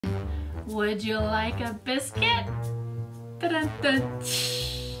Would you like a biscuit? Dun-dun-dun.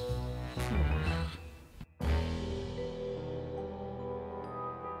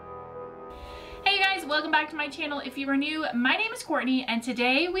 Hey guys, welcome back to my channel. If you are new, my name is Courtney and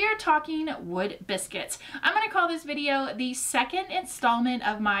today we are talking wood biscuits. I'm going to call this video the second installment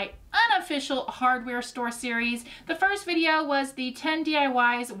of my unofficial hardware store series. The first video was the 10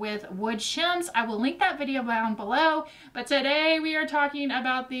 DIYs with wood shims. I will link that video down below, but today we are talking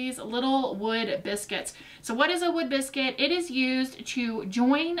about these little wood biscuits. So what is a wood biscuit? It is used to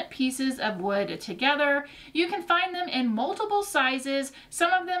join pieces of wood together. You can find them in multiple sizes.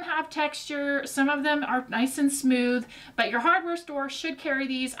 Some of them have texture, some of them are nice and smooth, but your hardware store should carry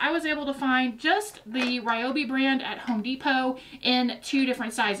these. I was able to find just the Ryobi brand at Home Depot in 2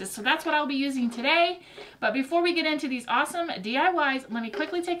 different sizes. So that's what I'll be using today. But before we get into these awesome DIYs, let me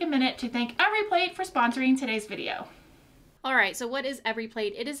quickly take a minute to thank EveryPlate for sponsoring today's video. All right, so what is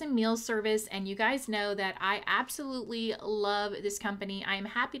EveryPlate? It is a meal service, and you guys know that I absolutely love this company. I am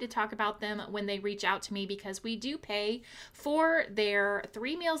happy to talk about them when they reach out to me because we do pay for their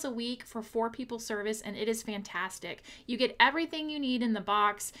 3 meals a week for 4 people service, and it is fantastic. You get everything you need in the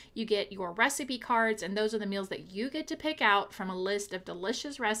box. You get your recipe cards, and those are the meals that you get to pick out from a list of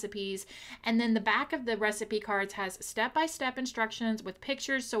delicious recipes. And then the back of the recipe cards has step-by-step instructions with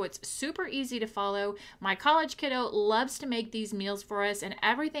pictures, so it's super easy to follow. My college kiddo loves to make these meals for us, and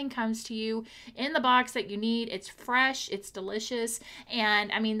everything comes to you in the box that you need. It's fresh, it's delicious,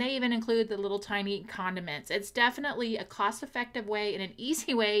 and I mean, they even include the little tiny condiments. It's definitely a cost-effective way and an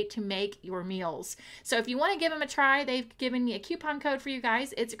easy way to make your meals. So if you want to give them a try, they've given me a coupon code for you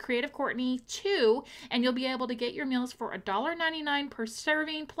guys. It's creativecourtney2, and you'll be able to get your meals for $1.99 per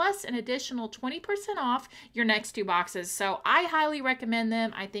serving plus an additional 20% off your next 2 boxes. So I highly recommend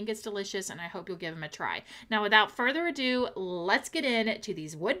them. I think it's delicious, and I hope you'll give them a try. Now, without further ado, let's get into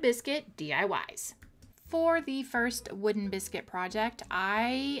these wood biscuit DIYs. For the first wooden biscuit project,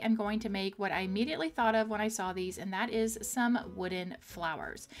 I am going to make what I immediately thought of when I saw these, and that is some wooden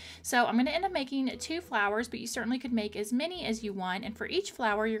flowers. So I'm going to end up making 2 flowers, but you certainly could make as many as you want, and for each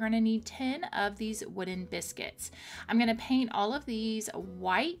flower you're going to need 10 of these wooden biscuits. I'm going to paint all of these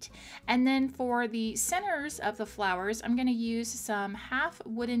white, and then for the centers of the flowers I'm going to use some half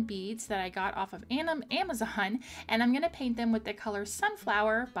wooden beads that I got off of Amazon, and I'm going to paint them with the color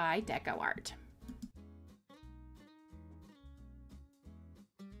Sunflower by DecoArt.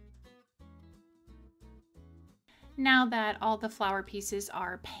 Now that all the flower pieces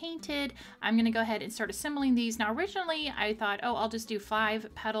are painted, I'm going to go ahead and start assembling these. Now originally I thought, oh, I'll just do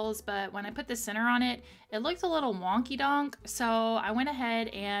 5 petals, but when I put the center on it, it looked a little wonky donk, so I went ahead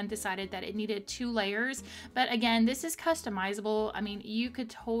and decided that it needed 2 layers. But again, this is customizable. I mean, you could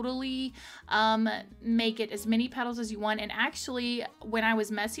totally make it as many petals as you want, and actually when I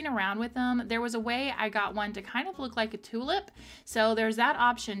was messing around with them, there was a way I got one to kind of look like a tulip, so there's that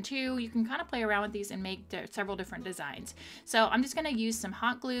option too. You can kind of play around with these and make several different designs. So I'm just going to use some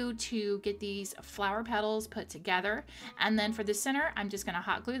hot glue to get these flower petals put together, and then for the center I'm just going to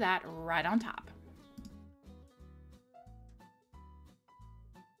hot glue that right on top.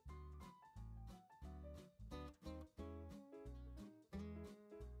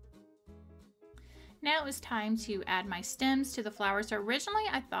 Now it's time to add my stems to the flowers. So originally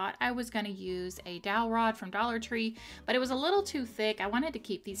I thought I was going to use a dowel rod from Dollar Tree, but it was a little too thick. I wanted to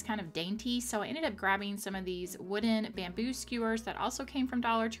keep these kind of dainty, so I ended up grabbing some of these wooden bamboo skewers that also came from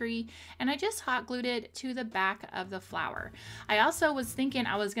Dollar Tree, and I just hot glued it to the back of the flower. I also was thinking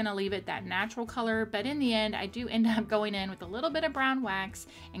I was going to leave it that natural color, but in the end I do end up going in with a little bit of brown wax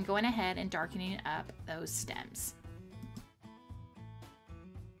and going ahead and darkening up those stems.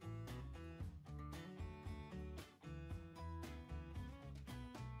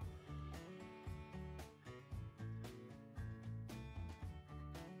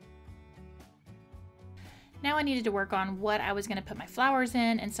 Now I needed to work on what I was going to put my flowers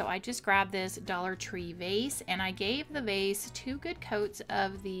in, and so I just grabbed this Dollar Tree vase, and I gave the vase 2 good coats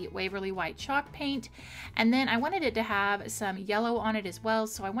of the Waverly White chalk paint, and then I wanted it to have some yellow on it as well,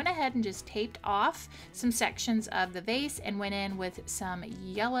 so I went ahead and just taped off some sections of the vase and went in with some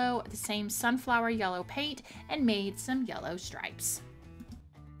yellow, the same sunflower yellow paint, and made some yellow stripes.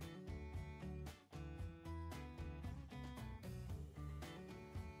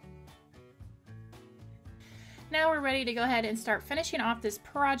 Now we're ready to go ahead and start finishing off this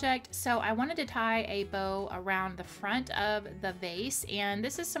project. So I wanted to tie a bow around the front of the vase, and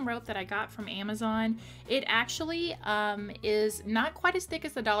this is some rope that I got from Amazon. It actually is not quite as thick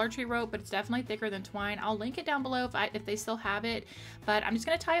as the Dollar Tree rope, but it's definitely thicker than twine. I'll link it down below if they still have it, but I'm just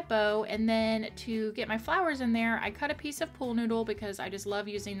going to tie a bow, and then to get my flowers in there, I cut a piece of pool noodle because I just love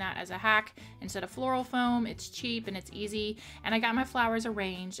using that as a hack instead of floral foam. It's cheap and it's easy, and I got my flowers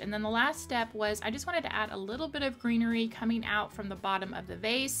arranged. And then the last step was I just wanted to add a little bit of greenery coming out from the bottom of the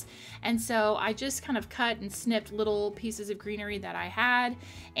vase, and so I just kind of cut and snipped little pieces of greenery that I had.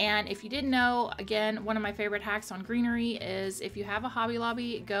 And if you didn't know, again, one of my favorite hacks on greenery is if you have a Hobby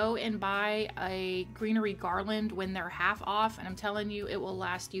Lobby, go and buy a greenery garland when they're half off, and I'm telling you, it will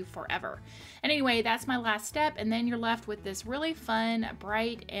last you forever. And anyway, that's my last step, and then you're left with this really fun,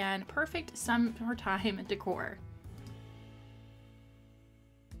 bright, and perfect summertime decor.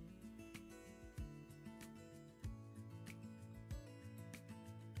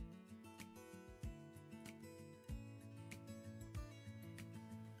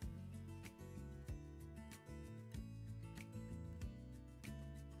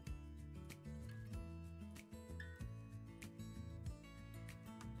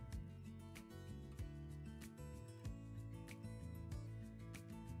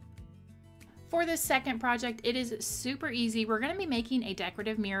 For this second project, it is super easy. We're going to be making a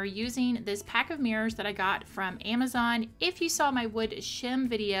decorative mirror using this pack of mirrors that I got from Amazon. If you saw my wood shim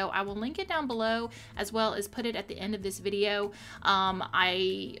video, I will link it down below as well as put it at the end of this video.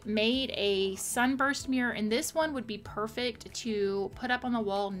 I made a sunburst mirror, and this one would be perfect to put up on the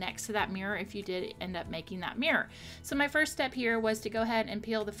wall next to that mirror if you did end up making that mirror. So my first step here was to go ahead and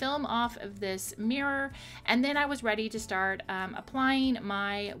peel the film off of this mirror, and then I was ready to start applying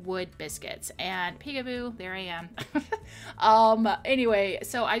my wood biscuits. And peekaboo, there I am. Anyway,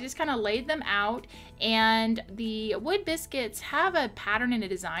 so I just kind of laid them out, and the wood biscuits have a pattern and a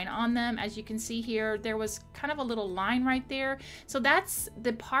design on them. As you can see here, there was kind of a little line right there. So that's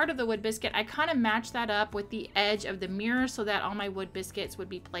the part of the wood biscuit. I kind of matched that up with the edge of the mirror so that all my wood biscuits would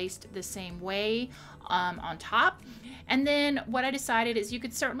be placed the same way on top. And then what I decided is you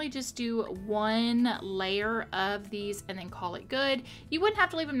could certainly just do one layer of these and then call it good. You wouldn't have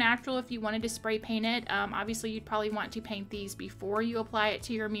to leave them natural if you wanted to spray paint it. Obviously, you'd probably want to paint these before you apply it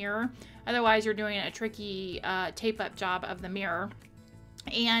to your mirror. Otherwise, you're doing a tricky tape up job of the mirror.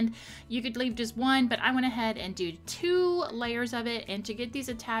 And you could leave just one, but I went ahead and did 2 layers of it, and to get these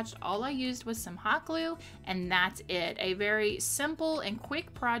attached, all I used was some hot glue, and that's it. A very simple and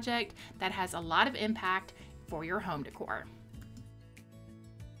quick project that has a lot of impact for your home decor.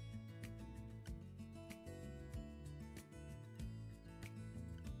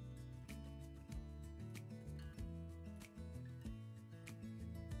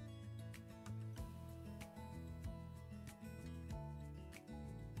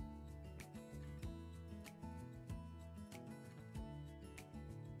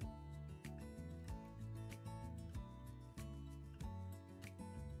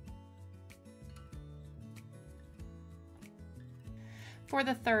 For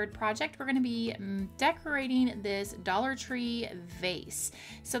the third project, we're going to be decorating this Dollar Tree vase.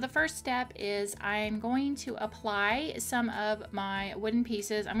 So the first step is I'm going to apply some of my wooden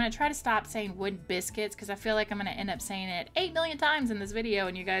pieces. I'm going to try to stop saying wood biscuits because I feel like I'm going to end up saying it 8 million times in this video,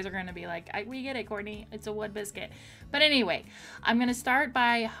 and you guys are going to be like, we get it, Courtney, it's a wood biscuit. But anyway, I'm going to start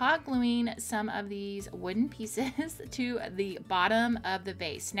by hot gluing some of these wooden pieces to the bottom of the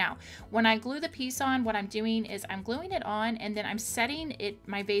vase. Now, when I glue the piece on, what I'm doing is I'm gluing it on, and then I'm setting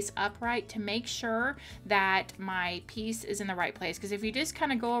my vase upright to make sure that my piece is in the right place. Because if you just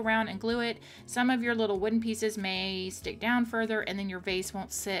kind of go around and glue it, some of your little wooden pieces may stick down further, and then your vase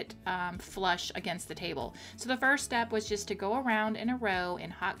won't sit flush against the table. So the first step was just to go around in a row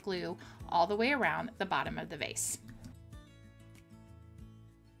and hot glue all the way around the bottom of the vase.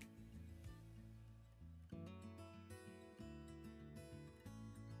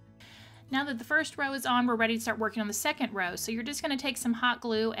 Now that the first row is on, we're ready to start working on the second row. So you're just going to take some hot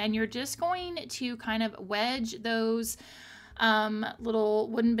glue, and you're just going to kind of wedge those little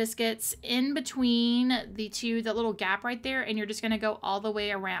wooden biscuits in between the little gap right there, and you're just going to go all the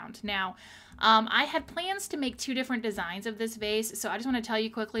way around. Now, I had plans to make 2 different designs of this vase, so I just want to tell you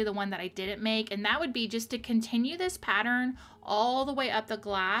quickly the one that I didn't make, and that would be just to continue this pattern all the way up the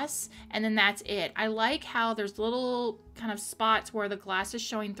glass, and then that's it. I like how there's little kind of spots where the glass is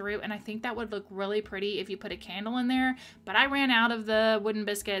showing through, and I think that would look really pretty if you put a candle in there, but I ran out of the wooden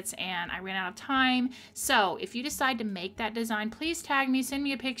biscuits and I ran out of time. So if you decide to make that design, please tag me, send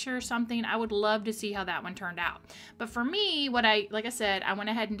me a picture or something. I would love to see how that one turned out. But for me, like I said, I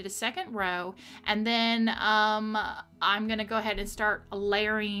went ahead and did a second row, row. And then I'm gonna go ahead and start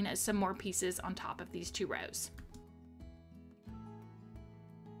layering some more pieces on top of these 2 rows.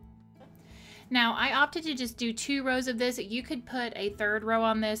 Now, I opted to just do 2 rows of this. You could put a 3rd row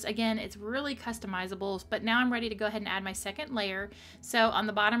on this. Again, it's really customizable, but now I'm ready to go ahead and add my 2nd layer. So on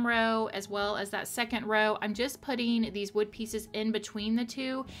the bottom row, as well as that 2nd row, I'm just putting these wood pieces in between the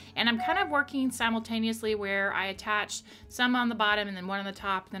 2, and I'm kind of working simultaneously where I attach some on the bottom and then one on the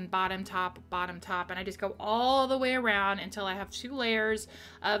top, then bottom, top, and I just go all the way around until I have 2 layers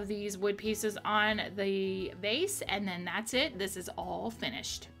of these wood pieces on the base, and then that's it. This is all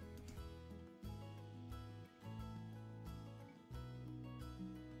finished.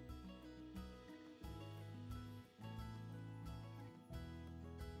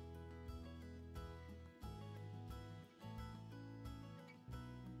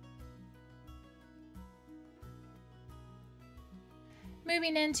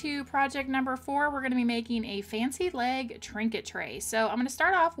 Moving into project number 4, we're going to be making a fancy leg trinket tray. So I'm going to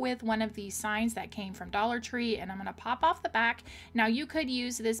start off with one of these signs that came from Dollar Tree, and I'm going to pop off the back. Now you could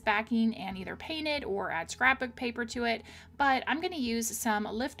use this backing and either paint it or add scrapbook paper to it, but I'm going to use some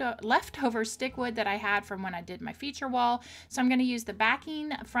leftover stick wood that I had from when I did my feature wall. So I'm going to use the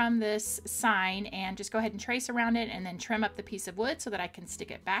backing from this sign and just go ahead and trace around it and then trim up the piece of wood so that I can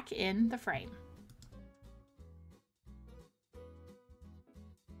stick it back in the frame.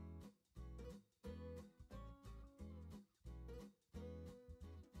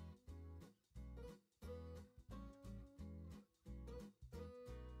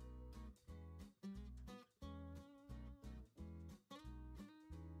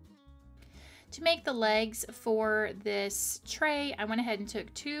 To make the legs for this tray, I went ahead and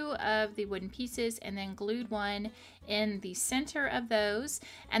took 2 of the wooden pieces and then glued one in the center of those.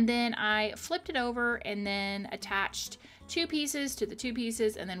 And then I flipped it over and then attached 2 pieces to the 2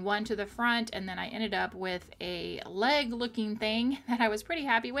 pieces and then 1 to the front. And then I ended up with a leg looking thing that I was pretty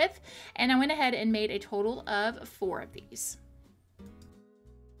happy with. And I went ahead and made a total of 4 of these.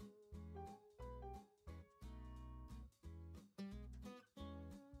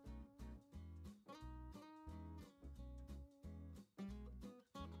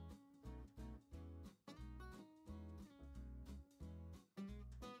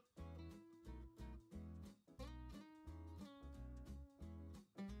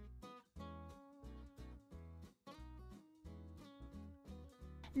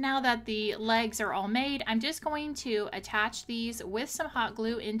 Now that the legs are all made, I'm just going to attach these with some hot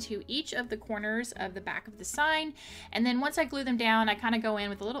glue into each of the corners of the back of the sign. And then once I glue them down, I kind of go in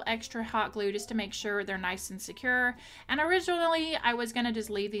with a little extra hot glue just to make sure they're nice and secure. And originally I was going to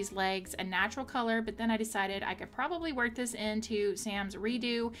just leave these legs a natural color, but then I decided I could probably work this into Sam's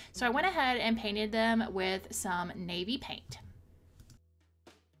redo. So I went ahead and painted them with some navy paint.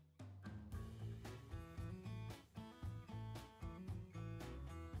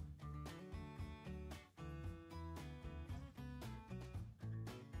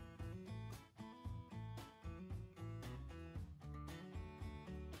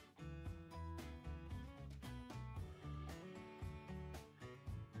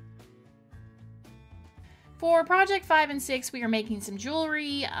 For project 5 and 6, we are making some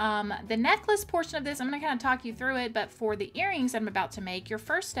jewelry. The necklace portion of this, I'm going to kind of talk you through it, but for the earrings I'm about to make, your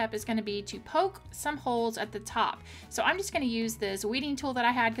first step is going to be to poke some holes at the top. So I'm just going to use this weeding tool that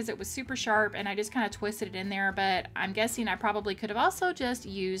I had because it was super sharp and I just kind of twisted it in there, but I'm guessing I probably could have also just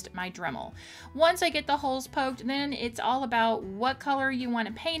used my Dremel. Once I get the holes poked, then it's all about what color you want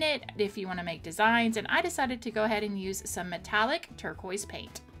to paint it, if you want to make designs, and I decided to go ahead and use some metallic turquoise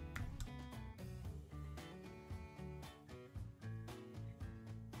paint.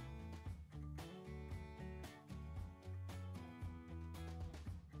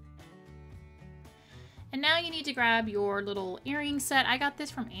 And now you need to grab your little earring set. I got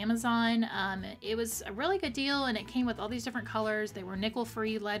this from Amazon. It was a really good deal and it came with all these different colors. They were nickel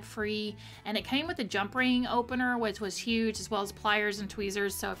free, lead free, and it came with a jump ring opener, which was huge, as well as pliers and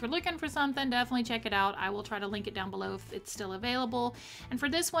tweezers. So if you're looking for something, definitely check it out. I will try to link it down below if it's still available. And for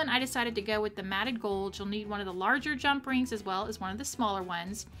this one, I decided to go with the matted gold. You'll need one of the larger jump rings as well as one of the smaller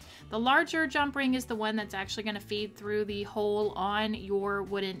ones. The larger jump ring is the one that's actually going to feed through the hole on your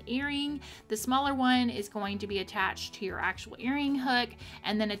wooden earring. The smaller one is going to be attached to your actual earring hook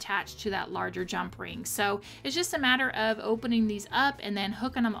and then attached to that larger jump ring. So it's just a matter of opening these up and then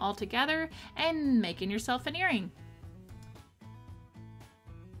hooking them all together and making yourself an earring.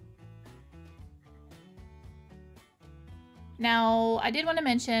 Now, I did want to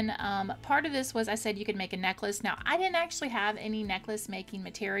mention, part of this was I said you could make a necklace. Now, I didn't actually have any necklace making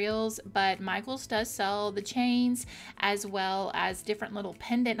materials, but Michael's does sell the chains as well as different little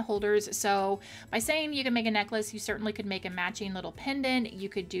pendant holders. So by saying you can make a necklace, you certainly could make a matching little pendant. You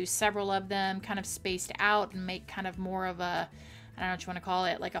could do several of them kind of spaced out and make kind of more of a, I don't know what you want to call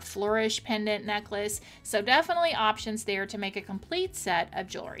it, like a flourish pendant necklace. So definitely options there to make a complete set of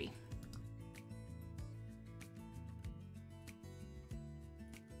jewelry.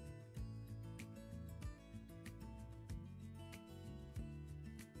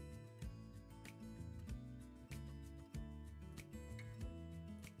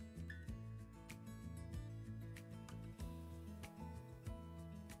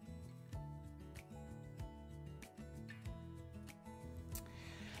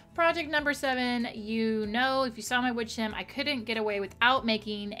 Project number 7, you know, if you saw my wood sim, I couldn't get away without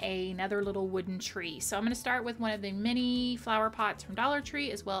making another little wooden tree. So I'm going to start with one of the mini flower pots from Dollar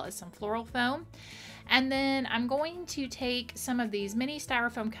Tree as well as some floral foam. And then I'm going to take some of these mini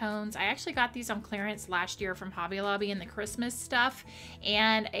styrofoam cones. I actually got these on clearance last year from Hobby Lobby in the Christmas stuff,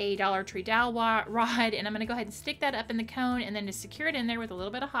 and a Dollar Tree dowel rod. And I'm going to go ahead and stick that up in the cone and then to secure it in there with a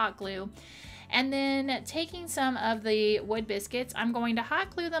little bit of hot glue. And then taking some of the wood biscuits, I'm going to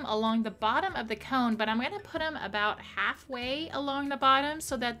hot glue them along the bottom of the cone, but I'm going to put them about halfway along the bottom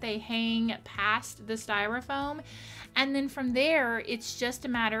so that they hang past the styrofoam. And then from there, it's just a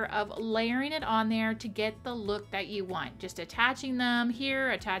matter of layering it on there to get the look that you want. Just attaching them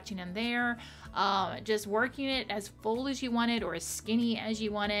here, attaching them there, just working it as full as you wanted or as skinny as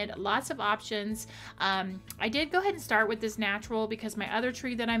you wanted. Lots of options. I did go ahead and start with this natural because my other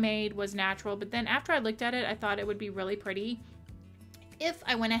tree that I made was natural, but then after I looked at it, I thought it would be really pretty if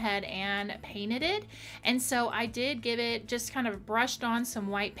I went ahead and painted it. And so I did give it, just kind of brushed on some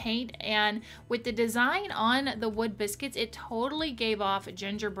white paint, and with the design on the wood biscuits, it totally gave off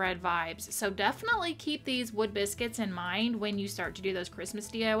gingerbread vibes. So definitely keep these wood biscuits in mind when you start to do those Christmas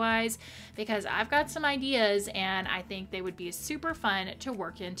DIYs, because I've got some ideas and I think they would be super fun to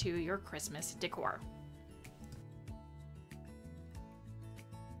work into your Christmas decor.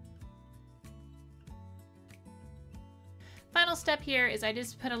 Final step here is I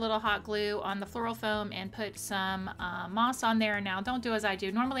just put a little hot glue on the floral foam and put some moss on there. Now don't do as I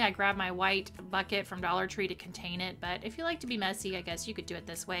do. Normally I grab my white bucket from Dollar Tree to contain it, but if you like to be messy, I guess you could do it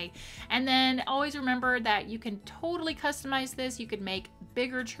this way. And then always remember that you can totally customize this. You could make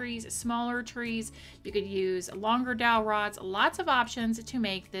bigger trees, smaller trees. You could use longer dowel rods, lots of options to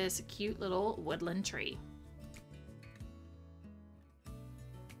make this cute little woodland tree.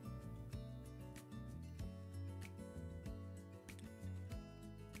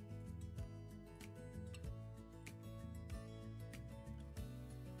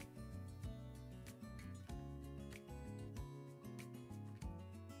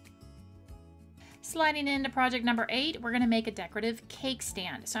 Sliding into project number 8, we're going to make a decorative cake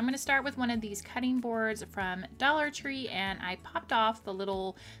stand. So I'm going to start with one of these cutting boards from Dollar Tree, and I popped off the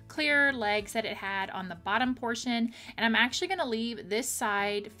little clear legs that it had on the bottom portion, and I'm actually going to leave this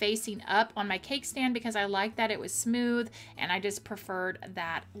side facing up on my cake stand because I like that it was smooth and I just preferred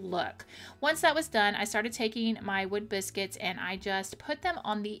that look. Once that was done, I started taking my wood biscuits and I just put them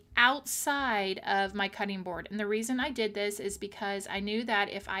on the outside of my cutting board. And the reason I did this is because I knew that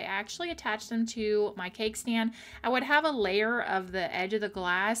if I actually attached them to my cake stand, I would have a layer of the edge of the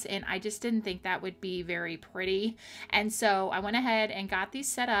glass, and I just didn't think that would be very pretty. And so I went ahead and got these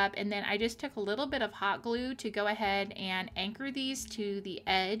set up, and then I just took a little bit of hot glue to go ahead and anchor these to the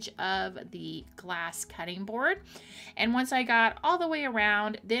edge of the glass cutting board. And once I got all the way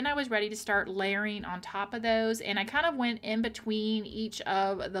around, then I was ready to start layering on top of those, and I kind of went in between each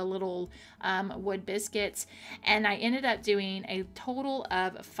of the little wood biscuits, and I ended up doing a total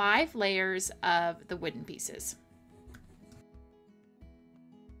of 5 layers of the wooden pieces.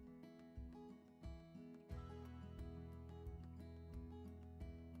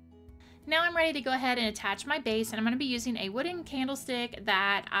 Now I'm ready to go ahead and attach my base, and I'm going to be using a wooden candlestick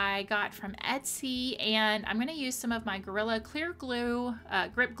that I got from Etsy, and I'm going to use some of my Gorilla Clear Glue,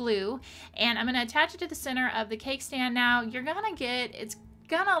 grip glue, and I'm going to attach it to the center of the cake stand. Now you're going to get, it's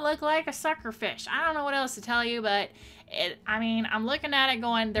going to look like a sucker fish. I don't know what else to tell you, but I mean, I'm looking at it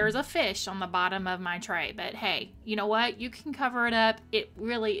going, there's a fish on the bottom of my tray, but hey, you know what? You can cover it up. It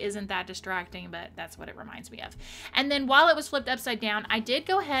really isn't that distracting, but that's what it reminds me of. And then while it was flipped upside down, I did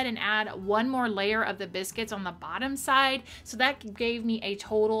go ahead and add one more layer of the biscuits on the bottom side. So that gave me a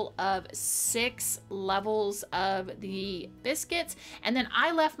total of 6 levels of the biscuits. And then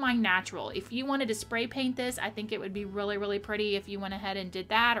I left mine natural. If you wanted to spray paint this, I think it would be really, really pretty if you went ahead and did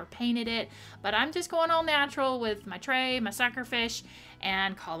that or painted it. But I'm just going all natural with my tray tray, my sucker fish,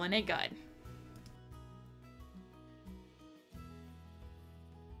 and calling it good.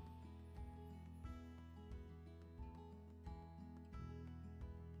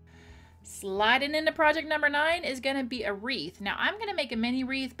 Sliding into project number 9 is going to be a wreath. Now I'm going to make a mini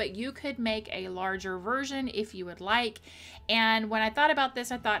wreath, but you could make a larger version if you would like. And when I thought about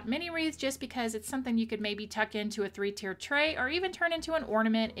this, I thought mini wreath just because it's something you could maybe tuck into a 3-tier tray or even turn into an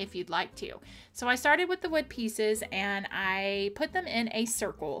ornament if you'd like to. So I started with the wood pieces and I put them in a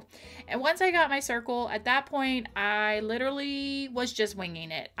circle. And once I got my circle, at that point, I literally was just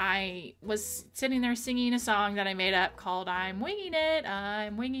winging it. I was sitting there singing a song that I made up called I'm Winging It,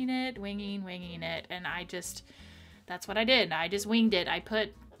 I'm Winging It, winging it, and that's what I did. I just winged it. I put,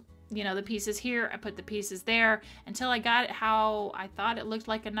 you know, the pieces here, I put the pieces there until I got it how I thought it looked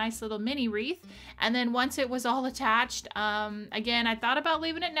like a nice little mini wreath. And then once it was all attached, again, I thought about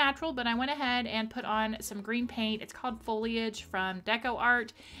leaving it natural, but I went ahead and put on some green paint. It's called Foliage from Deco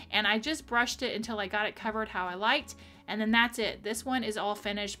Art, and I just brushed it until I got it covered how I liked. And then that's it. This one is all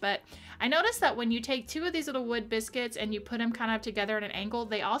finished, but I noticed that when you take 2 of these little wood biscuits and you put them kind of together at an angle,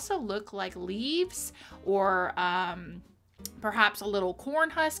 they also look like leaves or perhaps a little corn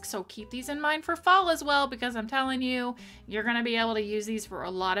husk. So keep these in mind for fall as well, because I'm telling you, you're going to be able to use these for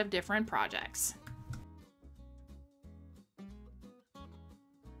a lot of different projects.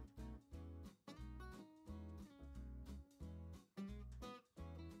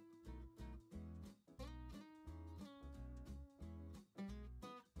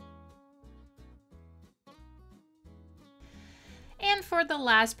 And for the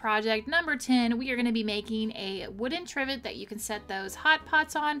last project, number 10, we are going to be making a wooden trivet that you can set those hot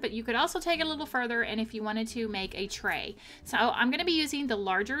pots on, but you could also take it a little further and if you wanted to make a tray. So I'm going to be using the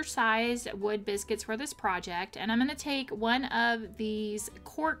larger size wood biscuits for this project, and I'm going to take one of these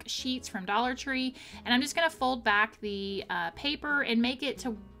cork sheets from Dollar Tree, and I'm just going to fold back the paper and make it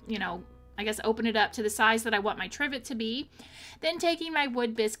to, you know, I guess open it up to the size that I want my trivet to be. Then taking my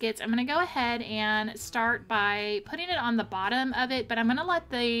wood biscuits, I'm going to go ahead and start by putting it on the bottom of it, but I'm going to let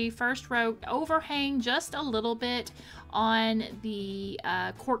the first row overhang just a little bit on the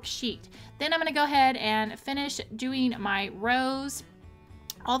cork sheet. Then I'm going to go ahead and finish doing my rows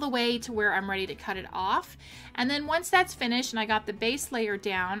all the way to where I'm ready to cut it off. And then once that's finished and I got the base layer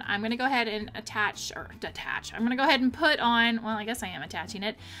down, I'm going to go ahead and I'm going to go ahead and put on, well, I guess I am attaching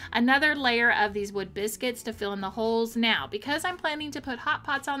it, another layer of these wood biscuits to fill in the holes. Now, because I'm planning to put hot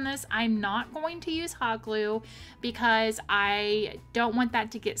pots on this, I'm not going to use hot glue because I don't want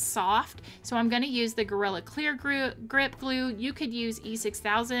that to get soft. So I'm going to use the Gorilla Clear Grip glue. You could use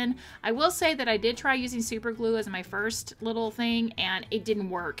E6000. I will say that I did try using super glue as my first little thing and it didn't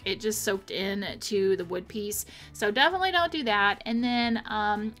work. It just soaked in to the wood piece. So definitely don't do that. And then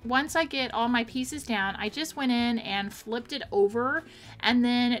once I get all my pieces down, I just went in and flipped it over and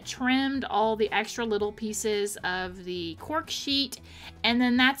then trimmed all the extra little pieces of the cork sheet. And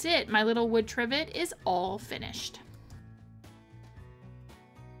then that's it. My little wood trivet is all finished.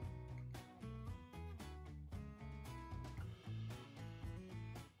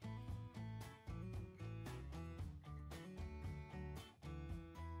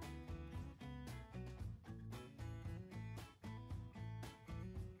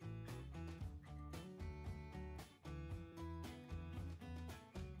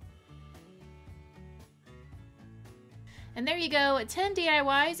 And there you go, 10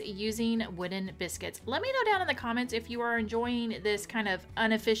 DIYs using wooden biscuits. Let me know down in the comments if you are enjoying this kind of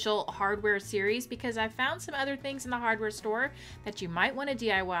unofficial hardware series, because I found some other things in the hardware store that you might want to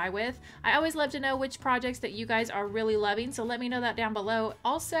DIY with. I always love to know which projects that you guys are really loving, so let me know that down below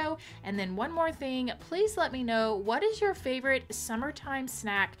also. And then one more thing, please let me know, what is your favorite summertime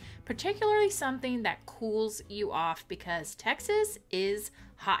snack, particularly something that cools you off, because Texas is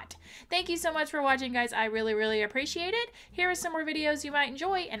hot. Thank you so much for watching, guys. I really, really appreciate it. Here are some more videos you might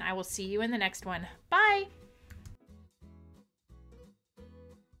enjoy, and I will see you in the next one. Bye!